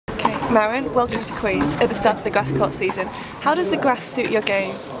Marin, welcome to Queen's at the start of the grass court season. How does the grass suit your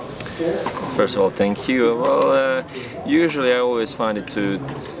game? First of all, thank you. Well, usually I always find it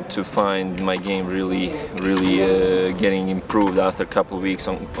to find my game really getting improved after a couple of weeks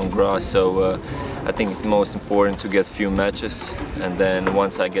on grass. So I think it's most important to get few matches, and then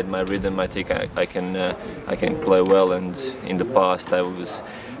once I get my rhythm, I think I can play well. And in the past, I was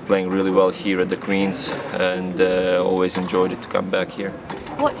playing really well here at the Queen's, and always enjoyed it to come back here.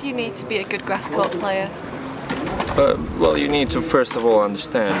 What do you need to be a good grass court player? Well, you need to first of all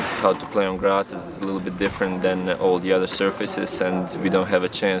understand how to play on grass. It's a little bit different than all the other surfaces, and we don't have a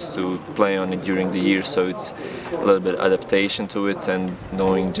chance to play on it during the year, so it's a little bit adaptation to it and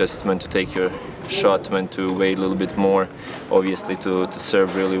knowing just when to take your shot, when to wait a little bit more, obviously to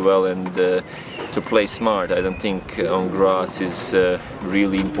serve really well and to play smart. I don't think on grass is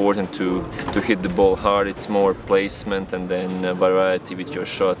really important to hit the ball hard. It's more placement and then variety with your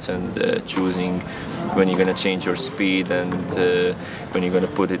shots and choosing when you're going to change your speed and when you're going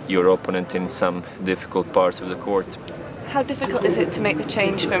to put your opponent in some difficult parts of the court. How difficult is it to make the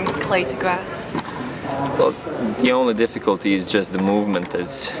change from clay to grass? Well, the only difficulty is just the movement.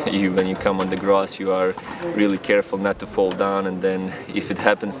 When you come on the grass, you are really careful not to fall down, and then if it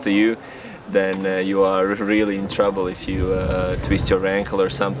happens to you, then you are really in trouble. If you twist your ankle or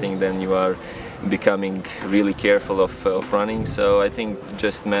something, then you are becoming really careful of running. So I think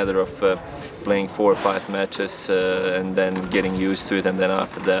just a matter of playing 4 or 5 matches and then getting used to it, and then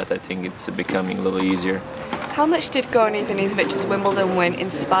after that I think it's becoming a little easier. How much did Goran Ivanisevic's Wimbledon win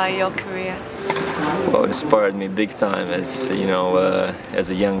inspire your career? Well, it inspired me big time, as you know, as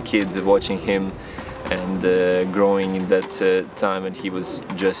a young kid watching him and growing in that time, and he was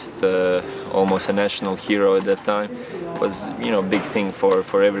just almost a national hero at that time. It was, you know, a big thing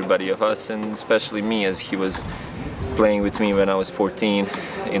for everybody of us, and especially me, as he was playing with me when I was 14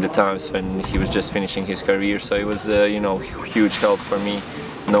 in the times when he was just finishing his career. So it was, you know, huge help for me,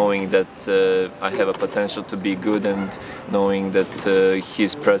 knowing that I have a potential to be good, and knowing that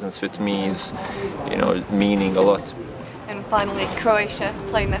his presence with me is, you know, meaning a lot. And finally, Croatia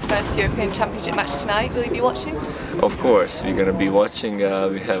playing their first European Championship match tonight. Will you be watching? Of course, we're going to be watching.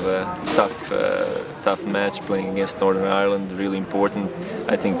 We have a tough match playing against Northern Ireland, really important,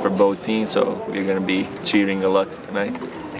 I think, for both teams, so we're going to be cheering a lot tonight.